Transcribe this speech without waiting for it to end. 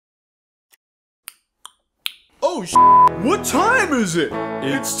Oh, what time is it?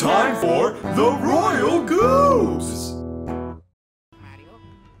 It's time for the Royal Goobs!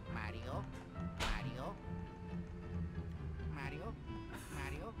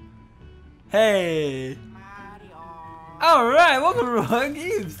 Hey! Alright, welcome to Royal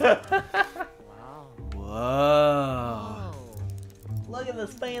Goobs! Whoa! Look at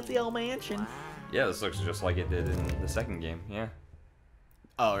this fancy old mansion. Yeah, this looks just like it did in the second game, yeah.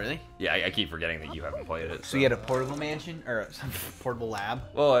 Oh, really? Yeah, I keep forgetting that you haven't played it. So you had a portable mansion? Or some portable lab?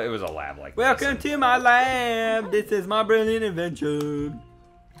 Well, it was a lab like Welcome to my lab! This is my brilliant invention!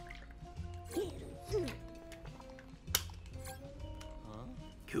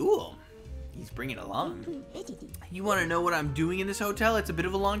 Cool. He's bringing it along. You want to know what I'm doing in this hotel? It's a bit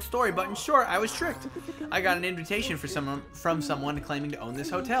of a long story, but in short, I was tricked. I got an invitation from someone claiming to own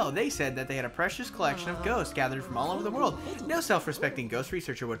this hotel. They said that they had a precious collection of ghosts gathered from all over the world. No self-respecting ghost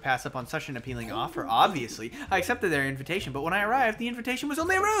researcher would pass up on such an appealing offer, obviously. I accepted their invitation, but when I arrived, the invitation was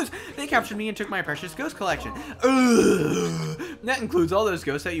only a ruse. They captured me and took my precious ghost collection. Ugh. That includes all those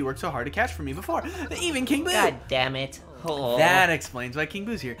ghosts that you worked so hard to catch for me before. Even King Boo. God damn it. Oh. That explains why King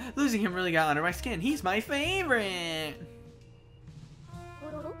Boo's here. Losing him really got under my skin. He's my favorite.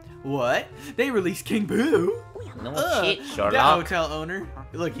 What? They released King Boo? No shit, Sherlock. That hotel owner.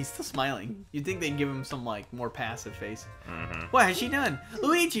 Look, he's still smiling. You'd think they'd give him some, like, more passive face. What has she done?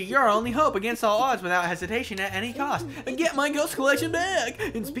 Luigi, you're our only hope against all odds without hesitation at any cost. And get my ghost collection back!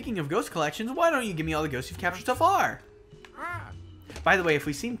 And speaking of ghost collections, why don't you give me all the ghosts you've captured so far? By the way, if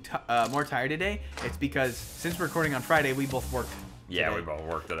we seem more tired today, it's because since we're recording on Friday, we both worked. Yeah, today. we both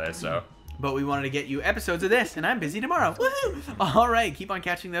worked today, so. But we wanted to get you episodes of this, and I'm busy tomorrow. Woohoo! Alright, keep on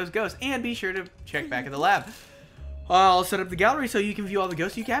catching those ghosts, and be sure to check back at the lab. I'll set up the gallery so you can view all the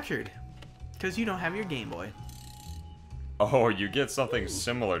ghosts you captured. Because you don't have your Game Boy. Oh, you get something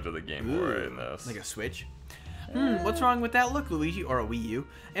similar to the Game Boy in this. Like a Switch? What's wrong with that look, Luigi? Or a Wii-U?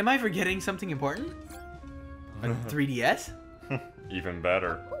 Am I forgetting something important? A 3DS? Even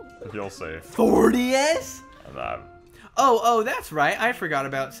better. You'll see. 4DS? Oh, that's right. I forgot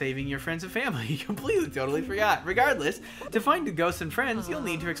about saving your friends and family. Completely, totally forgot. Regardless, to find the ghosts and friends, you'll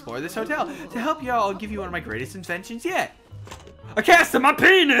need to explore this hotel. To help you, I'll give you one of my greatest inventions yet. A cast of my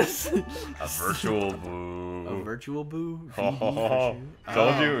penis! a virtual Boo. A virtual Boo? Oh,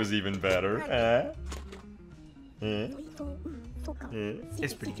 told you it was even better. It's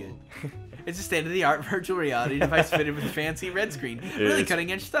pretty good. It's a state-of-the-art virtual reality device fitted with a fancy red screen. Really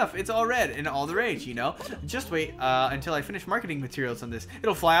cutting-edge stuff. It's all red and all the rage, you know? Just wait until I finish marketing materials on this.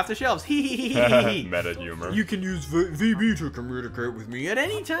 It'll fly off the shelves. Meta humor. You can use VB to communicate with me at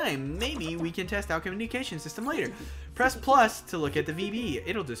any time. Maybe we can test our communication system later. Press plus to look at the VB.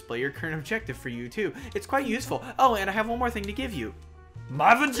 It'll display your current objective for you, too. It's quite useful. Oh, and I have one more thing to give you.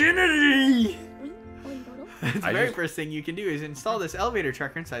 My virginity! The very first thing you can do is install this elevator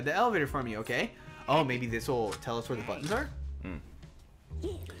tracker inside the elevator for me, okay? Oh, maybe this will tell us where the buttons are?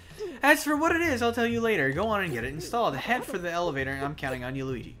 As for what it is, I'll tell you later. Go on and get it installed. Head for the elevator, and I'm counting on you,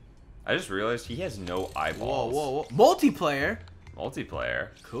 Luigi. I just realized he has no eyeballs. Whoa. Multiplayer? Multiplayer.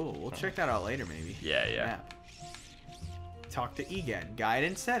 Cool. We'll check that out later, maybe. Yeah. Map. Talk to EGAD. Guide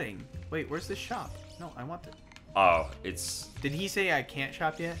and setting. Wait, where's the shop? No, I want the... Oh, it's... Did he say I can't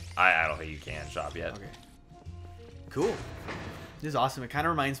shop yet? I don't think you can shop yet. Okay. Cool. This is awesome. It kind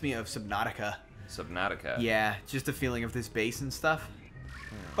of reminds me of Subnautica. Subnautica? Yeah, just the feeling of this base and stuff.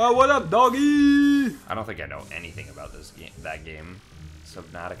 Oh, what up, doggy? I don't think I know anything about this game. That game,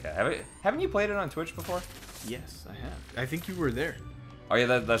 Subnautica. Haven't you played it on Twitch before? Yes, I have. I think you were there. Oh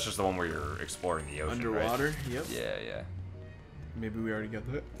yeah, that's just the one where you're exploring the ocean. Underwater. Right? Yep. Yeah. Maybe we already got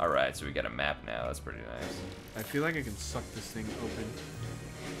that. All right, so we got a map now. That's pretty nice. I feel like I can suck this thing open.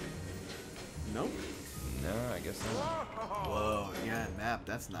 Nope. No, I guess not. Whoa, yeah, map.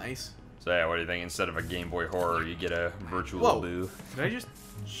 That's nice. So yeah, what do you think? Instead of a Game Boy Horror, you get a virtual Boo. Did I just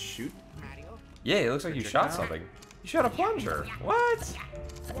shoot? Yeah, it looks like you shot something. You shot a plunger. What?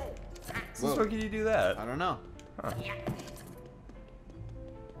 Since when can you do that? I don't know. Huh.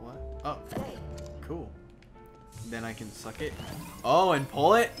 What? Oh, cool. Then I can suck it. Oh, and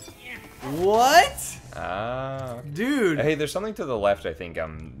pull it? What? Dude. Hey, there's something to the left, I think,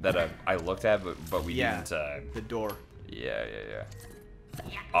 that I looked at, but we didn't. The door. Yeah.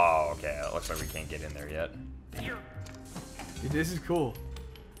 Oh, okay. It looks like we can't get in there yet. Dude, this is cool.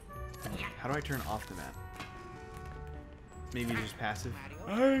 How do I turn off the map? Maybe just passive.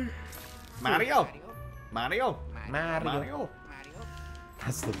 Mario.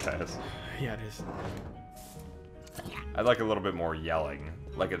 That's the best. Yeah, it is. I'd like a little bit more yelling,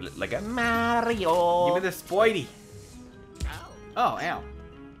 like a Mario. Give me the Spoity. Oh, ow.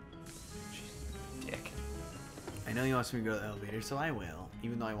 Dick. I know he wants me to go to the elevator, so I will.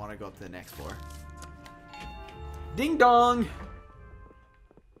 Even though I want to go up to the next floor. Ding dong!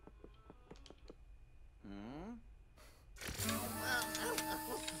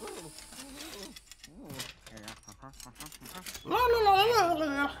 La, la, la, la, la,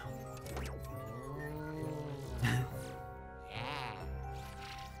 la.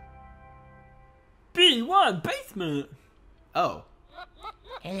 B1 basement! Oh.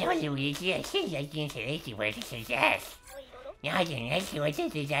 Hello, Luigi. I see that the installation works a success. Now the next what the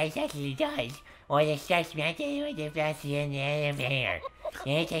device actually does, or the stuff mounted with the plastic in the elevator.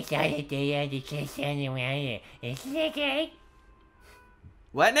 Then it takes all the data to just send around it. Isn't that great?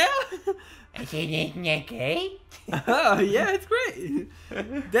 What now? I said, isn't that great? Oh, yeah, it's great.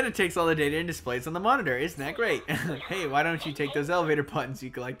 Then it takes all the data and displays on the monitor. Isn't that great? Hey, why don't you take those elevator buttons you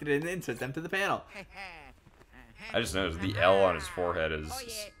collected and insert them to the panel? I just noticed the L on his forehead is,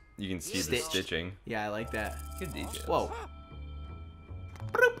 you can see the stitching. Yeah, I like that. Good details. Whoa.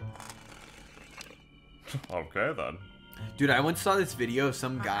 Okay then. Dude, I once saw this video of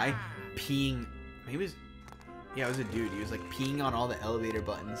some guy peeing. Maybe it was, yeah, it was a dude. He was like peeing on all the elevator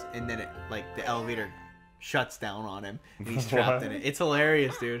buttons, and then it, like, the elevator shuts down on him, and he's trapped in it. It's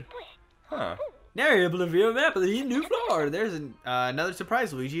hilarious, dude. Huh. Now you're able to view a map of the new floor. There's another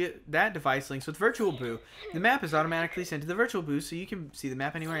surprise, Luigi. That device links with Virtual Boo. The map is automatically sent to the Virtual Boo, so you can see the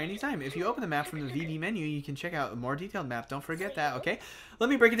map anywhere, anytime. If you open the map from the VB menu, you can check out a more detailed map. Don't forget that, okay? Let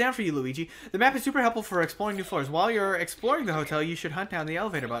me break it down for you, Luigi. The map is super helpful for exploring new floors. While you're exploring the hotel, you should hunt down the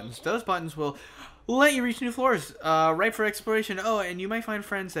elevator buttons. Those buttons will let you reach new floors, ripe for exploration. Oh, and you might find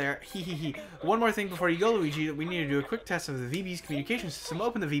friends there. Hee hee hee. One more thing before you go, Luigi. We need to do a quick test of the VB's communication system.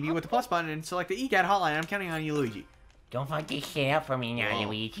 Open the VB with the plus button and select the EGAD hotline. I'm counting on you, Luigi. Don't fuck this shit up for me now,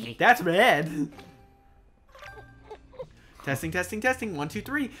 Luigi. That's red. Testing, testing, testing. 1, 2,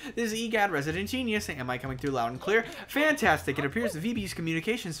 3. This is EGAD Resident Genius. Am I coming through loud and clear? Fantastic. It appears the VB's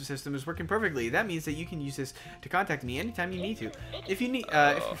communications system is working perfectly. That means that you can use this to contact me anytime you need to. If you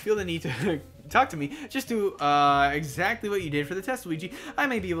feel the need to talk to me, just do exactly what you did for the test, Luigi. I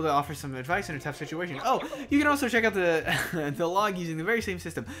may be able to offer some advice in a tough situation. Oh, you can also check out the the log using the very same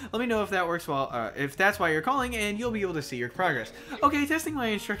system. Let me know if that works well, if that's why you're calling, and you'll be able to see your progress. Okay, testing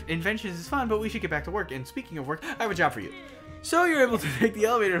my inventions is fun, but we should get back to work. And speaking of work, I have a job for you. So you're able to take the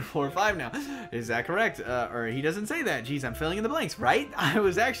elevator to floor 5 now. Is that correct? Or he doesn't say that. Jeez, I'm filling in the blanks, right? I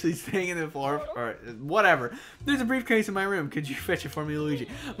was actually staying in the floor, or whatever. There's a briefcase in my room. Could you fetch it for me, Luigi?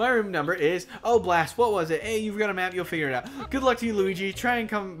 My room number is, oh blast, what was it? Hey, you've got a map, you'll figure it out. Good luck to you, Luigi. Try and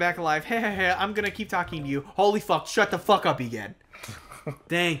come back alive. Hey, hey, hey, I'm gonna keep talking to you. Holy fuck, shut the fuck up again.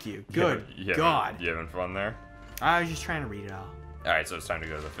 Thank you. Good God. You having fun there? I was just trying to read it all. Alright, so it's time to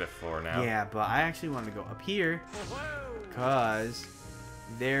go to the 5th floor now. Yeah, but I actually wanted to go up here. Because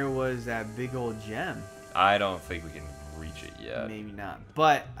there was that big old gem. I don't think we can reach it yet. Maybe not.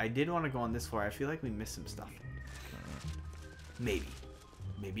 But I did want to go on this floor. I feel like we missed some stuff. Maybe.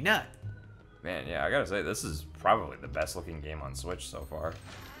 Maybe not. Man, yeah, I gotta say, this is probably the best looking game on Switch so far.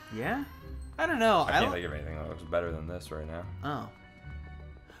 Yeah? I don't know. I can't think of anything that looks better than this right now. Oh.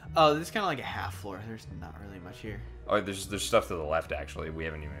 Oh, this is kind of like a half floor. There's not really much here. Oh, there's stuff to the left, actually. We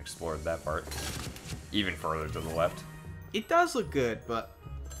haven't even explored that part. Even further to the left. It does look good, but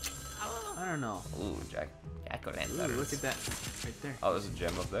I don't know. Ooh, jack-o'-lantern. Ooh, look at that right there. Oh, there's a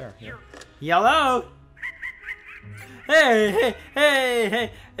gem up there. Yeah. Yellow. Hey,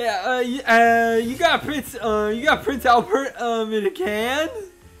 yeah, you got Prince Albert in a can?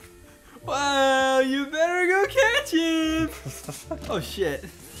 Well, you better go catch him. Oh shit.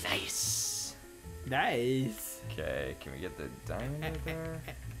 Nice. Nice. Okay, can we get the diamond right there?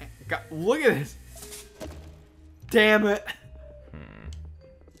 God, look at this. Damn it.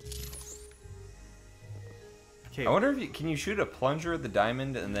 Okay. I wonder if you can you shoot a plunger at the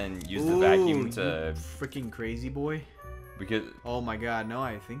diamond and then use the vacuum to freaking crazy boy. Because oh my god, no,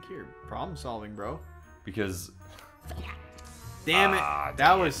 I think you're problem solving, bro. Because damn it.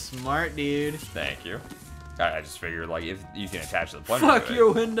 That was smart, dude. Thank you. I just figured like if you can attach the plunger. Fuck to it,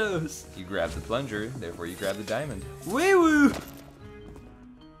 your windows. You grab the plunger, therefore you grab the diamond. Wee woo.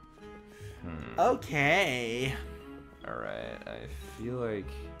 Okay. Alright, I feel like...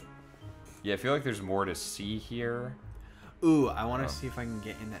 Yeah, I feel like there's more to see here. Ooh, I want to see if I can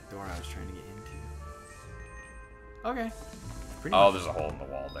get in that door I was trying to get into. Okay. Pretty much. There's a hole in the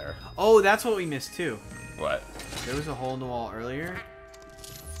wall there. Oh, that's what we missed too. What? There was a hole in the wall earlier.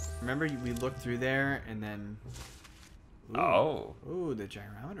 Remember, we looked through there and then... Ooh. Oh. Ooh, the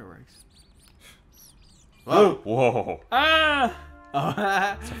gyrometer works. Whoa! Whoa! Ah! Oh,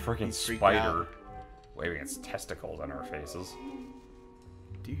 it's a freaking spider waving its testicles on our faces.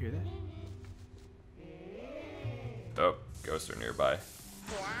 Do you hear that? Oh, ghosts are nearby.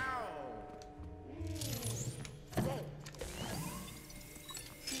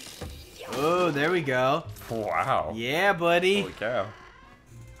 Oh, there we go. Wow. Yeah, buddy. Holy cow.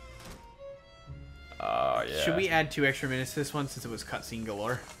 Oh, yeah. Should we add 2 extra minutes to this one since it was cutscene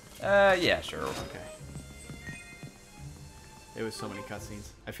galore? Yeah, sure. Okay. It was so many cutscenes.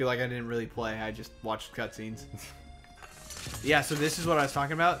 I feel like I didn't really play. I just watched cutscenes. Yeah, so this is what I was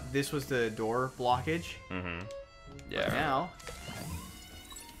talking about. This was the door blockage. Mm-hmm. Yeah. But now,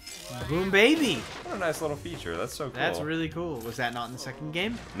 boom, baby. What a nice little feature. That's so cool. That's really cool. Was that not in the second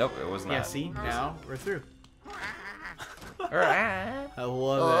game? Nope, it was not. Yeah, see? Now we're through. Ah, I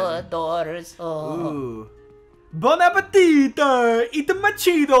love it. doors. Ooh. Bon appetit! Eat my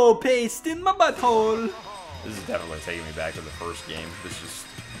Cheeto paste in my butthole. This is definitely taking me back to the first game. This just...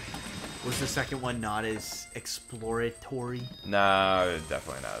 Was the second one not as exploratory? No,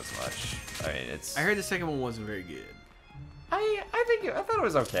 definitely not as much. I mean, it's... I heard the second one wasn't very good. I thought it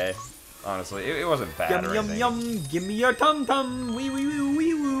was okay. Honestly, it wasn't bad Yum or yum anything. yum, give me your tum tum, wee wee wee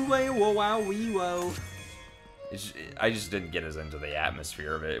wee woo, wee woo wow wee woo. I just didn't get as into the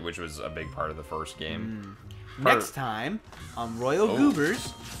atmosphere of it, which was a big part of the first game. Next time on Royal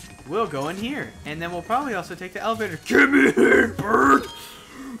Goobers, we'll go in here, and then we'll probably also take the elevator. Give me here, bird!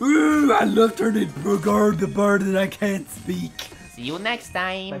 Ooh, I love turning the bird that I can't speak. See you next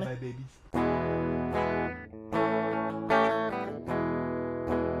time. Bye bye, babies.